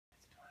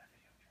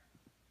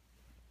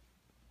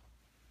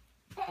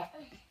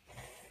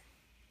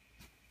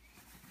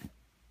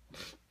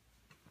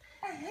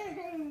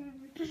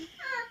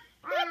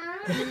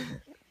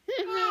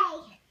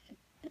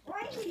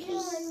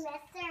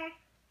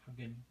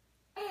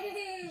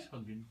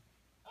hugging.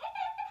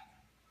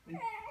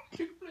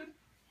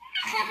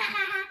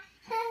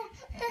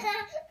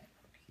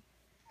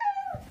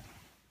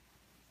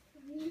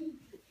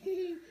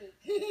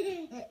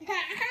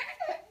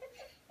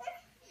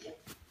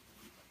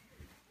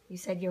 You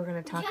said you were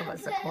going to talk about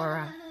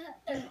Zacoruh.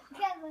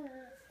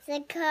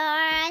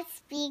 Zacoruh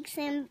speaks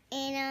in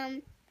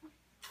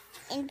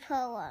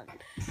poems.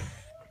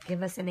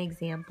 Give us an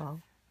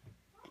example.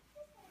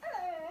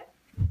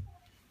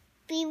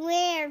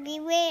 Beware,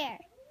 beware,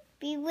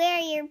 beware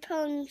your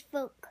pony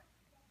folk.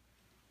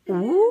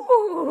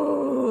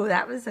 Ooh,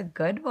 that was a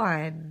good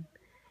one.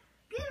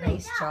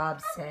 Nice job,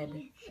 Sid.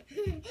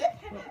 Give me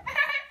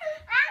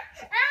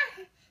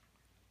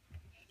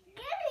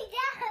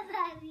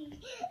that, buddy.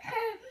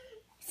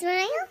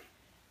 Smile.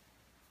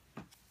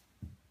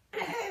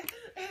 Give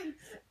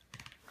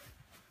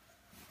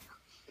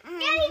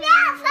me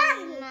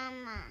that,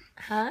 Mama.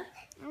 Huh?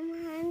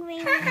 I'm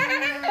hungry,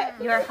 Mama.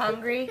 You're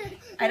hungry?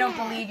 I don't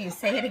believe you.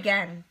 Say it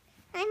again.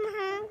 I'm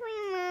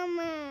hungry,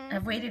 Mama.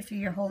 I've waited for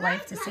your whole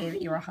life to say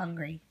that you were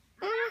hungry.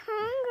 I'm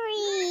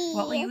hungry.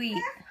 What will you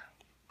eat?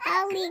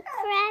 I'll eat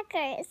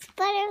crackers.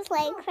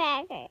 Butterfly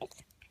crackers.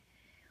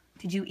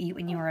 Did you eat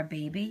when you were a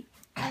baby?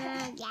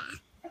 Yeah.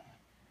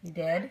 You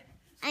did?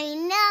 I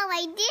know,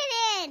 I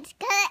didn't.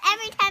 Because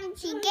every time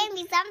she gave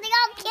me something,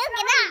 I'll puke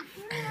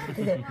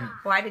it up.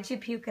 Why did you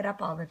puke it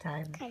up all the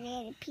time? Because I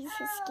had a piece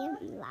of skin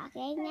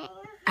blocking it.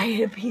 I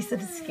had a piece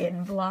of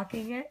skin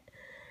blocking it.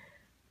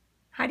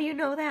 How do you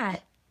know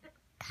that?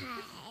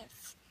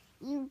 Because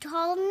you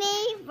told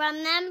me,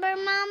 remember,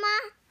 Mama?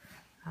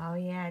 Oh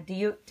yeah.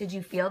 Did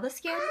you feel the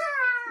skin?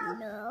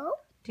 No.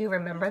 Do you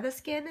remember the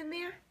skin in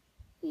there?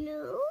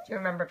 No. Do you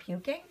remember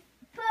puking?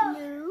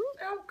 No.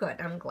 Oh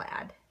good, I'm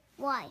glad.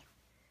 Why?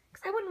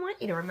 Because I wouldn't want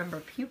you to remember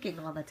puking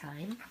all the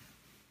time.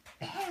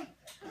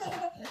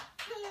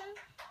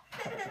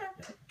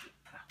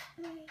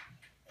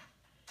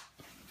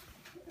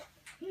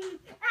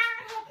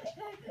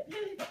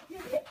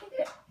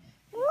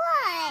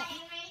 What?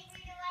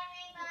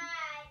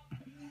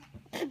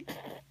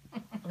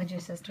 What'd your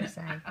sister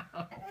say?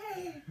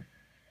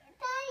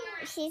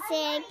 She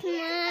said, come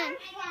on.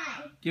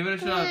 Give it a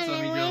Come shot, on, Sammy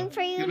I'm Joe. waiting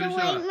for you Give to it a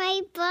shot. wipe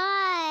my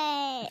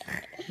butt.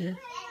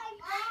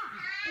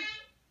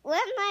 Wipe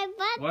my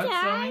butt, What, Tom.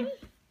 Sammy?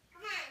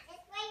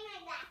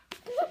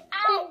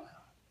 Ow!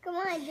 Come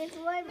on, just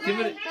wipe Give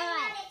my it a- butt.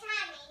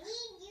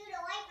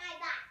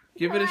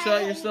 Give it a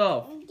shot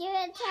yourself. Give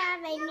it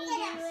time. I need you to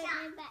wipe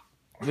my butt.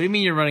 What do you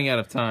mean you're running out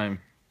of time?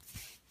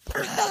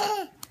 Hey,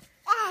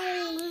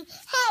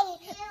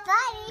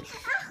 buddy.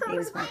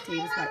 Dave's butt,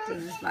 Dave's butt,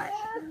 Dave's butt.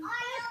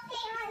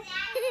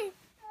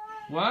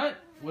 What?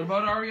 What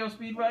about Oreo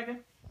speed wagon?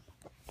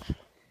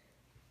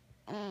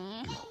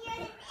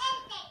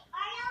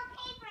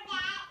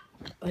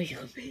 Oh,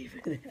 you'll pay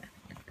for that.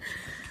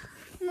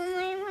 Mama,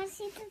 I want to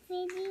see the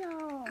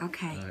video.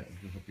 Okay. All right,